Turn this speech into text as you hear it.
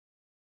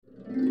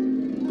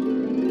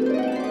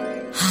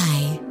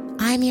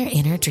I'm your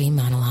inner dream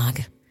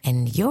monologue,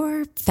 and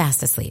you're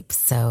fast asleep,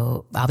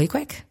 so I'll be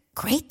quick.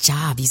 Great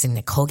job using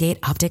the Colgate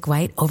Optic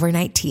White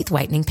Overnight Teeth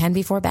Whitening Pen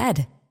before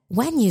bed.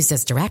 When used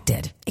as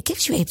directed, it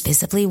gives you a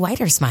visibly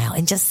whiter smile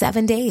in just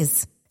 7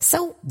 days.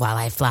 So while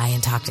I fly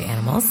and talk to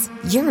animals,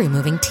 you're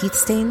removing teeth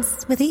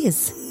stains with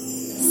ease.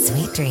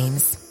 Sweet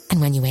dreams.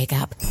 And when you wake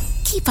up,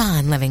 keep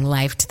on living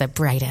life to the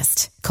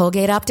brightest.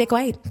 Colgate Optic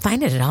White.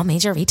 Find it at all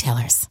major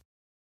retailers.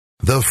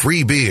 The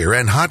Free Beer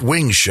and Hot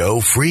Wings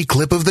Show free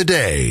clip of the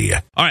day.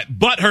 All right,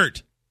 Butt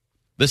Hurt.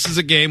 This is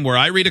a game where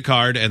I read a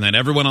card, and then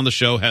everyone on the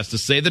show has to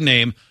say the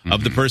name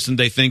of the person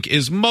they think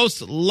is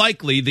most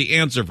likely the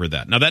answer for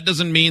that. Now, that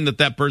doesn't mean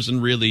that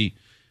person really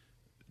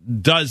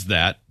does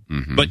that,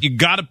 but you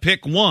got to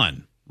pick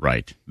one.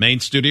 Right. Main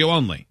studio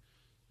only.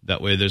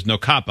 That way there's no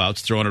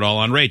cop-outs throwing it all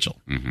on Rachel.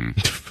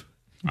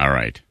 All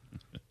right.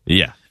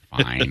 Yeah.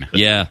 Fine.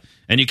 Yeah.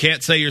 And you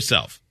can't say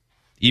yourself,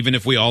 even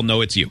if we all know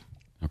it's you.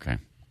 Okay.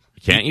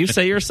 Can't you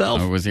say yourself?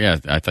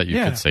 I thought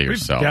you could say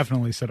yourself. We've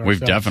definitely said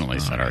ourselves. We've definitely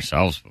said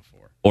ourselves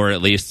before. Or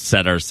at least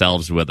set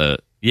ourselves with a,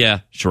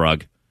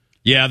 shrug.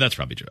 Yeah, that's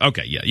probably true.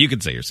 Okay, yeah, you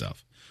can say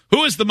yourself.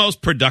 Who is the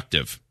most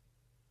productive?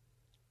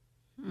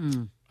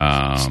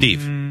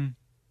 Steve.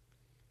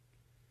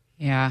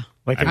 Yeah.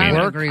 Like I at would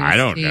work? agree with I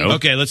don't Steve. know.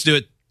 Okay, let's do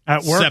it.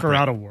 At work separate. or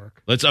out of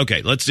work?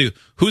 Let's do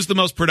who's the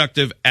most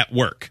productive at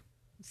work?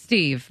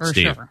 Steve, for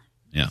Steve. sure.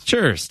 Yeah.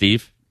 Sure,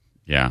 Steve.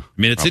 Yeah.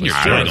 I mean, it's in your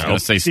I story. was going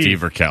to say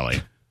Steve or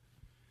Kelly.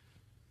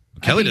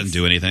 Kelly doesn't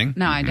do anything.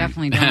 No, I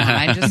definitely don't.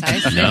 I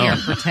sit here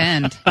and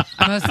pretend.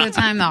 Most of the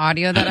time, the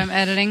audio that I'm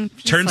editing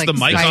Turns the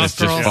mic Spice off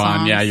to Girl fun.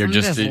 songs. Yeah, you're I'm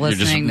just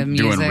listening to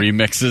doing music.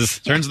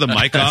 remixes. Turns the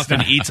mic off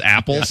and eats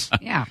apples.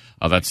 Yeah.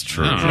 Oh, that's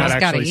true. It's not It's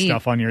gotta actually eat.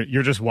 stuff on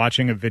you're just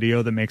watching a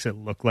video that makes it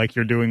look like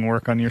you're doing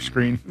work on your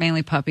screen.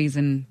 Mainly puppies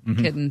and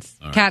kittens.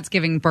 Cats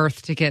giving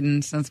birth to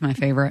kittens. That's my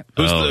favorite.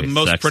 Who's Oh, the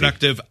most sexy.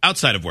 productive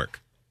outside of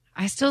work?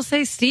 I still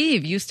say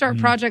Steve. You start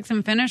projects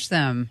and finish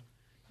them.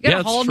 You got Yeah,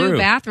 a whole it's new true.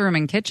 bathroom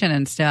and kitchen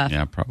and stuff.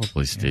 Yeah,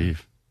 probably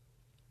Steve.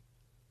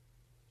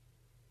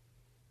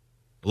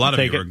 A lot of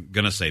Take you it. are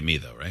going to say me,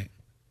 though, right?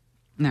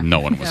 No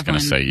one was gonna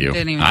Definitely say you.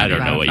 didn't even I think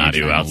don't about know it. what you Not do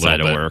even a outside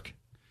little of bit. work.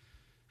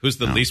 Who's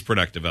the least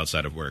productive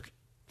outside of work?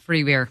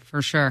 Free beer,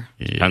 for sure.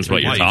 Depends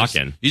what you're Why,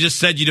 talking. You just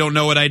said you don't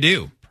know what I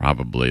do.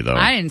 Probably, though.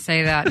 I didn't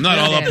say that. I'm not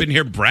You all up did. in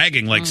here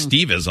bragging like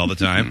Steve is all the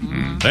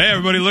time. Hey,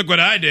 everybody, look what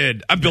I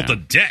did. I built a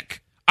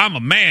deck. I'm a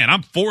man.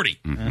 I'm 40.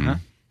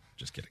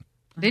 Just kidding.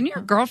 Didn't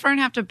your girlfriend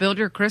have to build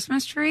your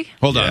Christmas tree?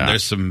 Hold on. Yeah.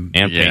 There's some...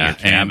 And paint your and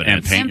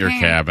cabinets. paint your And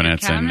paint your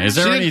cabinets. And is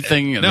there She didn't-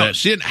 anything No, that...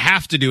 she didn't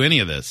have to do any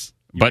of this.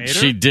 But made her?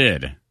 she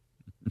did.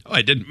 No,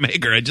 I didn't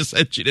make her. I just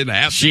said she didn't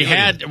have to. She do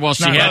had... it. Well,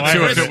 she Not had how to I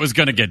if heard it was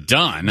going to get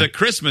done. The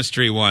Christmas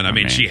tree one, I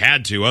mean, man. she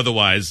had to.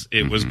 Otherwise,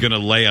 it was going to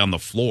lay on the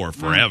floor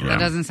forever. That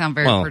doesn't sound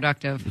very Well,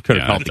 productive. Could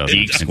have called it the doesn't-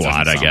 Geek it doesn't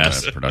Squad, I sound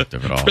guess. that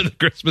productive at all. For the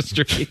Christmas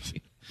tree.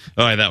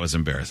 Oh, that was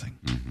embarrassing.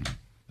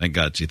 Thank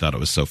God she thought it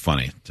was so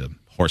funny to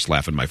horse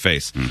laugh in my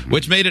face,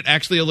 which made it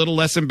actually a little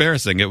less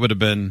embarrassing. It would have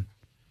been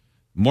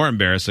more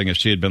embarrassing if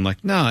she had been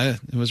like, no,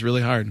 it was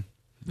really hard.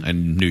 I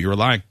knew you were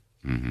lying.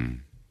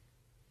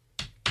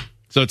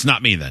 So it's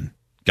not me then.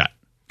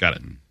 Got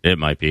it. It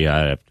might be.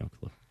 I have no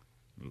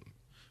clue.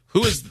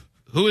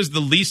 Who is the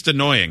least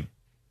annoying?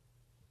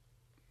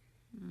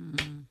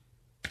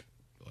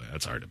 Boy,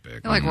 that's hard to pick. I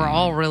feel like we're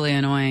all really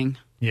annoying.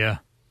 Yeah.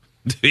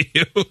 Do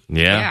you?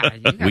 Yeah, you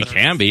guys we are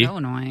can be. so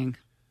annoying.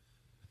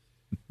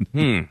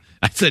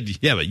 I said,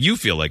 yeah, but you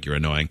feel like you're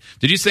annoying.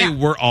 Did you say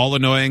we're all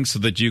annoying so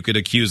that you could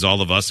accuse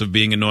all of us of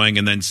being annoying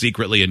and then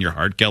secretly in your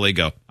heart, Kelly,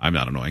 go, I'm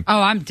not annoying?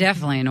 Oh, I'm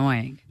definitely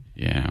annoying.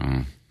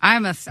 Yeah.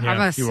 I'm a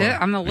you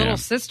are. I'm a little Yeah.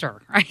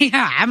 sister.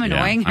 Yeah, I'm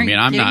annoying. Yeah. I mean,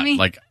 I'm kidding not me?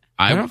 like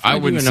I don't I find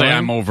you wouldn't say annoying.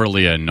 I'm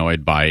overly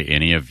annoyed by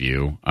any of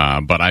you,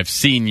 but I've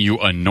seen you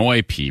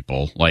annoy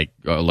people, like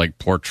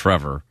poor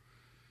Trevor.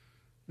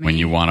 When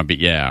you want to be,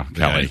 Kelly. yeah,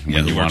 When he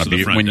you works want at to the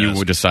be, front when you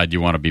desk. decide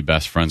you want to be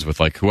best friends with,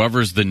 like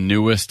whoever's the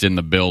newest in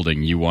the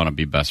building, you want to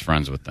be best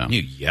friends with them. You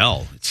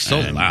yell. It's so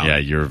And, loud. Yeah,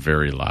 you're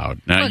very loud.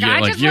 Now, Look, I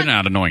you're just you're want-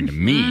 not annoying to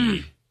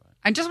me.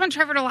 I just want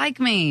Trevor to like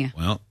me.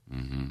 Well,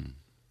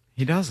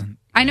 He doesn't.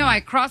 I know.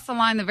 I crossed the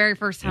line the very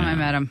first time I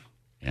met him.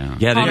 Yeah.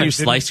 Yeah, then Oh, you didn't-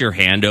 slice your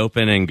hand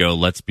open and go,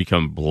 let's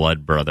become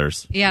blood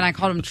brothers. Yeah, and I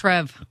called him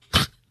Trev.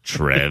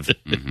 Trev.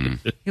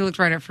 He looked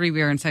right at Free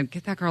Beer and said,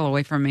 "Get that girl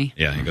away from me."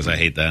 yeah, because I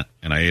hate that,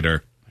 and I hate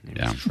her.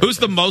 Yeah. Who's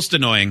the most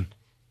annoying?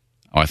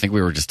 Oh, I think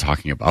we were just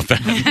talking about that.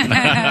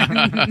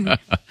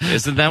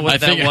 Isn't that what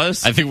that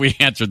was? I think we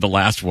answered the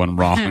last one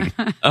wrong.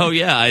 Oh,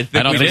 yeah. I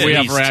don't think we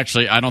did. ever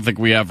actually. I don't think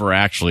we ever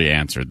actually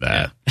answered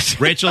that.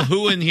 Rachel,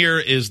 who in here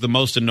is the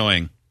most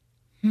annoying?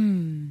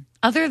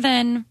 Other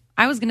than,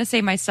 I was going to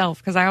say myself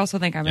because I also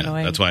think I'm Yeah,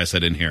 annoying. that's why I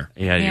said in here.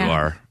 Yeah, you Yeah.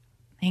 are.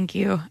 Thank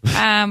you.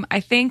 I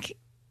think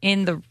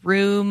in the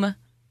room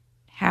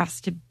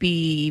has to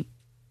be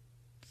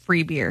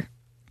Free Beer.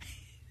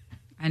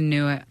 I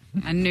knew it.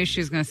 I knew she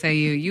was going to say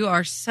you. You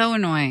are so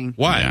annoying.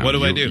 Why? Yeah, what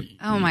do I you- do?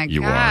 Oh my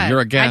You god! are. You're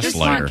a I just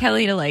want gaslighter.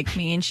 Kelly to like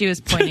me, and she was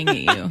pointing at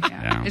you.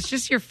 Yeah. It's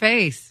just your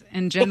face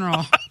in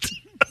general.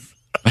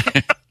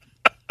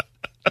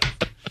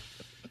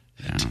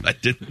 I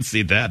didn't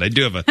see that. I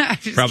do have a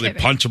Just probably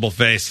kidding. punchable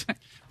face.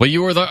 Well,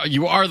 you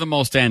are the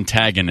most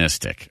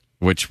antagonistic,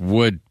 which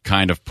would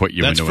kind of put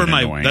you That's into for an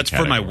my annoying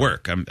for my category.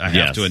 work. I have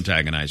Yes. to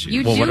antagonize you.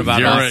 You Well, do what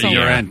about fuss a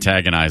You're lot.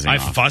 antagonizing. I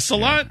often. fuss a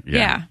lot?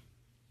 Yeah.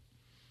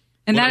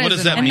 And What- that what is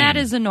does that And annoying. mean? that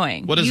is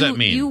annoying. What does that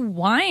mean? You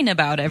whine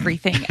about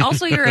everything.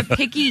 Also, you're a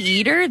picky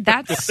eater.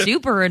 That's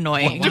super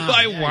annoying. Do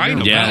I whine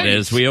about Yeah, it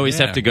is. We always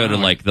have to go to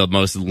like the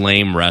most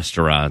lame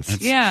restaurants.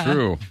 Yeah.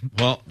 True.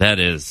 Well, That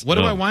is. what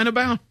do I ugh. whine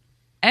about?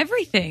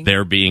 Everything.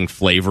 There being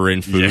flavor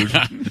in food.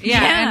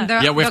 Yeah, and the,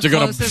 Yeah, we have the to go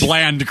closest, to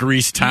Bland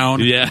Grease Town.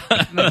 Yeah.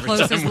 The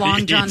closest we Long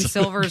eat. John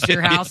Silver's to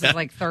your house is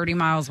like 30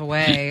 miles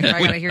away. I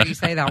got to hear you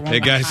say that one Hey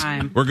more guys,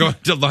 time. we're going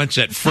to lunch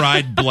at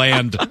Fried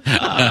Bland.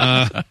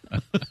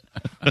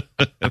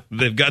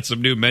 They've got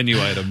some new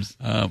menu items.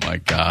 Oh my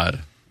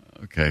God.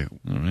 Okay,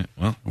 All right.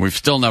 Well, we've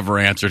still never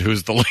answered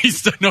who's the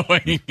least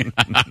annoying.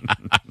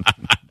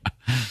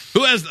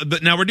 who has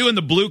now? We're doing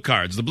the blue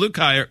cards. The blue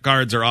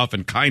cards are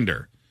often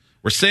kinder.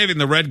 We're saving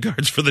the red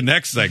cards for the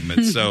next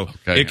segment, so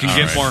Okay, it can all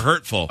get right. more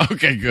hurtful.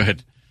 Okay,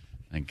 good.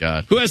 Thank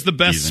God. Who has the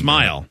best Even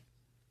smile?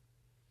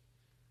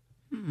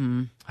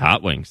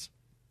 Hot wings.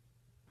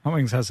 Hot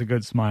Wings has a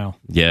good smile.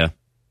 Yeah.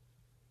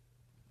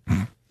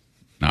 No,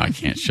 I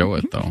can't show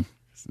it though.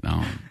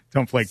 No,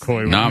 Don't play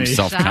coy with No, I'm me.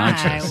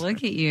 self-conscious. Shy, look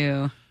at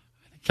you.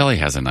 Kelly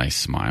has a nice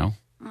smile.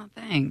 Oh,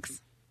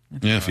 thanks.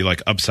 Yeah, if you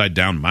like upside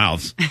down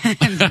mouths.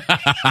 And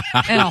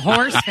a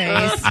horse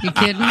face. You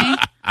kidding me?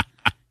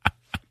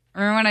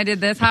 Remember when I did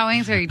this Hot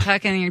Wings where you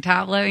tuck in your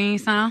top lip and you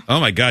smile? Oh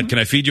my God! Can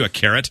I feed you a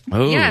carrot?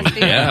 Oh, Yes, dude,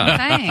 yeah. that's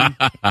what I'm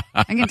saying.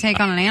 I can take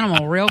on an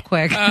animal real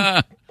quick.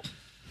 I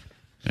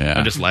Yeah,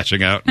 I'm just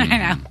lashing out.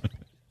 know.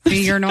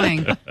 See, you're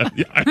annoying. I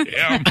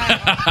am.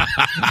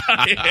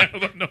 I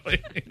am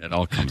annoying. it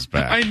all comes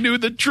back. I knew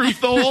the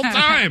truth the whole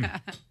time.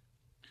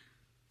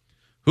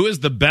 Who is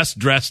the best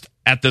dressed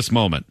at this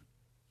moment?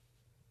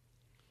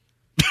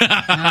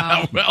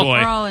 No, Boy.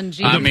 we're all in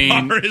jeans. I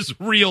mean- Bar is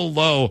real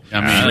low.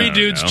 I mean, Three I don't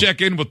dudes know.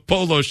 check in with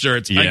polo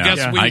shirts. I Yeah.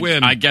 guess we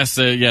win. I guess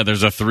yeah.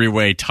 There's a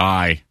three-way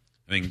tie.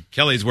 I mean,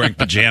 Kelly's wearing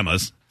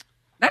pajamas.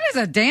 That is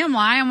a damn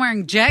lie. I'm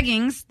wearing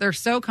jeggings. They're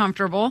so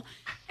comfortable.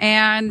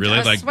 And Really?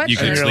 a Like, you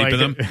can sweatshirt. sleep in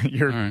them?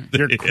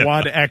 Your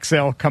Quad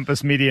XL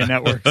Compass Media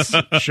Networks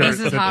shirt. This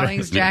is Hot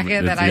Wings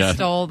jacket that I Yeah,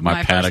 stole my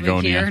my first week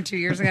Patagonia. here 2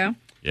 years ago.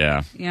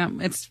 Yeah. Yeah,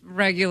 it's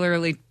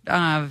regularly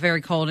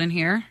very cold in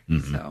here.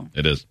 Mm-hmm. So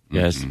It is.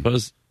 Yeah,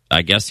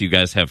 I guess you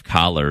guys have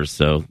collars,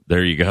 so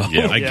there you go.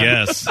 I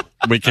guess.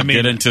 We can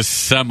get into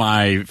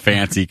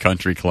semi-fancy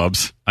country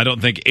clubs. I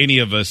don't think any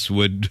of us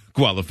would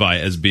qualify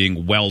as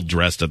being well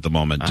dressed at the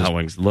moment. Just- Hot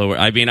wings lower.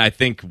 I mean, I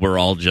think we're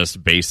all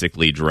just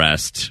basically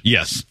dressed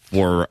yes.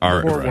 for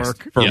our For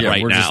work. for Yeah,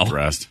 right we're now. just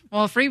dressed.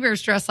 well,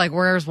 Freebeer's dressed like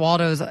Where's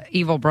Waldo's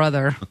evil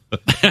brother.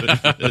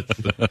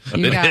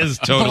 You It got is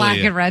totally black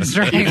and red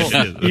stripes.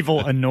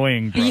 Evil,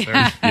 annoying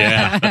brother.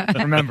 Yeah.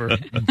 Remember,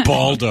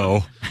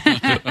 Baldo.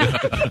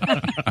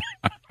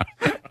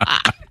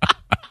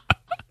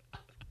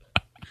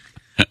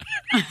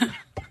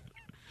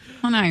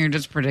 Well, now you're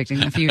just predicting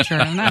the future,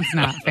 and that's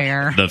not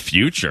fair. The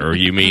future?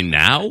 You mean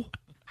now?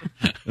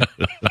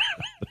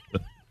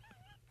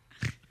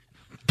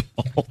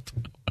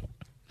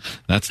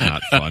 That's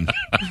not fun.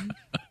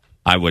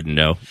 I wouldn't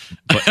know,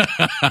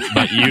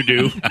 but you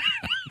do.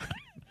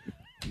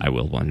 I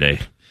will one day.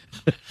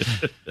 Who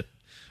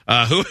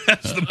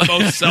has the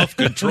most self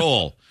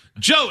control?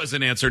 Joe is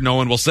an answer no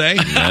one will say.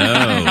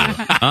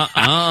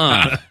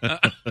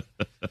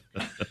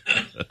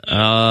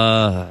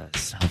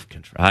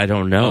 Self-control. I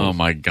don't know. Oh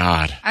my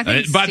God. I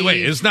think By the way,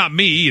 Steve- it's not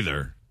me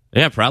either.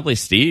 Yeah, probably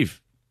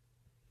Steve.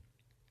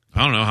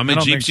 I don't know. How many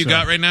don't Jeeps think you so.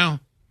 got right now?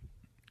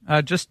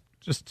 just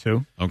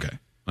two. Okay.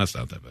 That's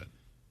not that bad.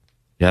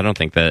 Yeah, I don't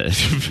think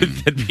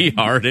that'd be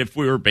hard if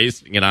we were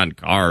basing it on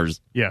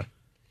cars. Yeah.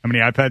 How many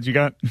iPads you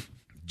got?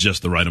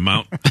 Just the right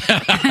amount.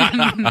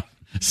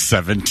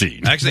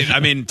 17. Actually, I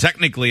mean,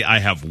 technically, I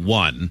have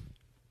one.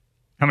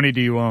 How many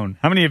do you own?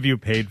 How many have you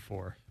paid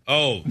for?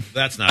 Oh,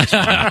 that's not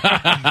smart.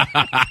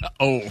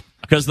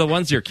 Because the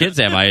ones your kids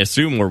have, I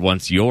assume, were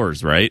once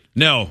yours, right?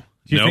 No.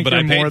 Do you No, think but I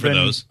you're paid more for than-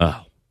 those.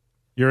 Oh,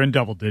 You're in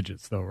double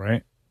digits, though,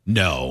 right?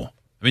 No.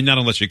 I mean, not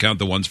unless you count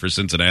the ones for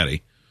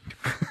Cincinnati.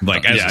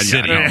 Like, as a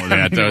city. no,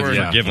 that does, We're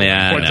yeah. forgiven.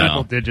 Yeah, Quadruple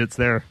no. digits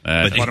there.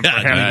 But Bought 'em for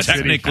yeah, Hammond City.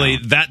 technically,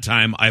 that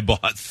time I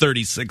bought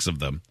 36 of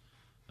them.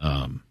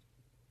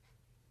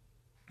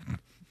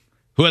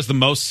 Who has the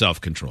most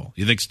self-control?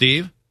 You think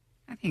Steve?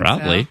 I think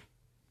Probably. so.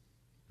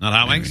 Not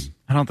Hot Wings?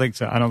 I don't think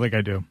so. I don't think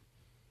I do.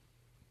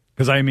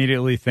 Because I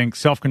immediately think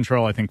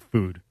self-control, I think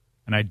food.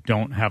 And I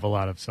don't have a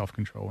lot of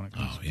self-control when it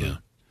comes Oh, to food.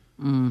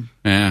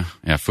 yeah.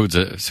 Yeah.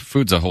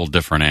 Food's a whole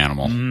different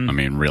animal. I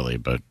mean, really,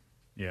 but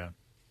Yeah.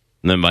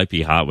 There might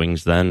be Hot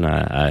Wings then,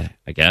 I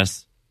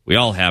guess. We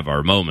all have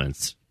our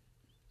moments.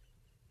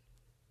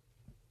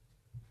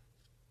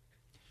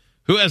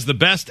 Who has the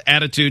best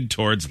attitude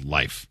towards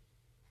life?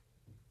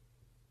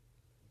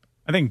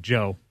 I think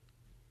Joe.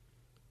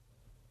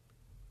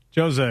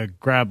 Joe's a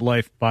grab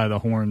life by the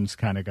horns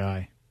kind of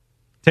guy.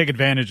 Take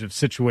advantage of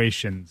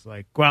situations,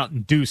 like go out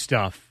and do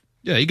stuff.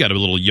 Yeah, you got a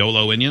little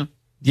YOLO in you.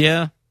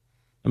 Yeah,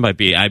 it might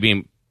be. I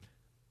mean,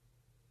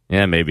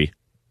 yeah, maybe.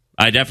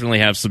 I definitely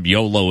have some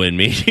YOLO in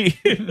me.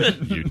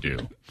 You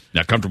do.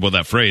 Not comfortable with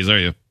that phrase, are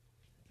you?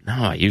 No,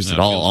 I use it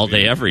all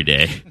day, every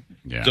day.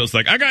 Yeah. Just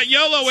like, I got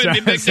YOLO in me,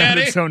 It Big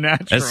sounded Daddy. so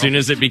natural. As soon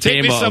as it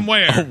became me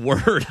somewhere. a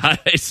word,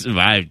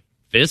 I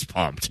fist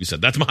pumped. You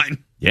said, that's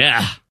mine.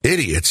 Yeah.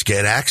 Idiots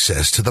get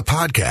access to the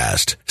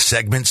podcast,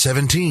 segment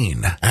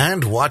 17,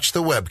 and watch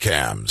the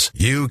webcams.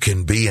 You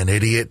can be an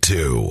idiot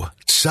too.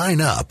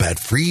 Sign up at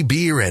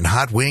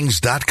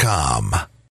freebeerandhotwings.com.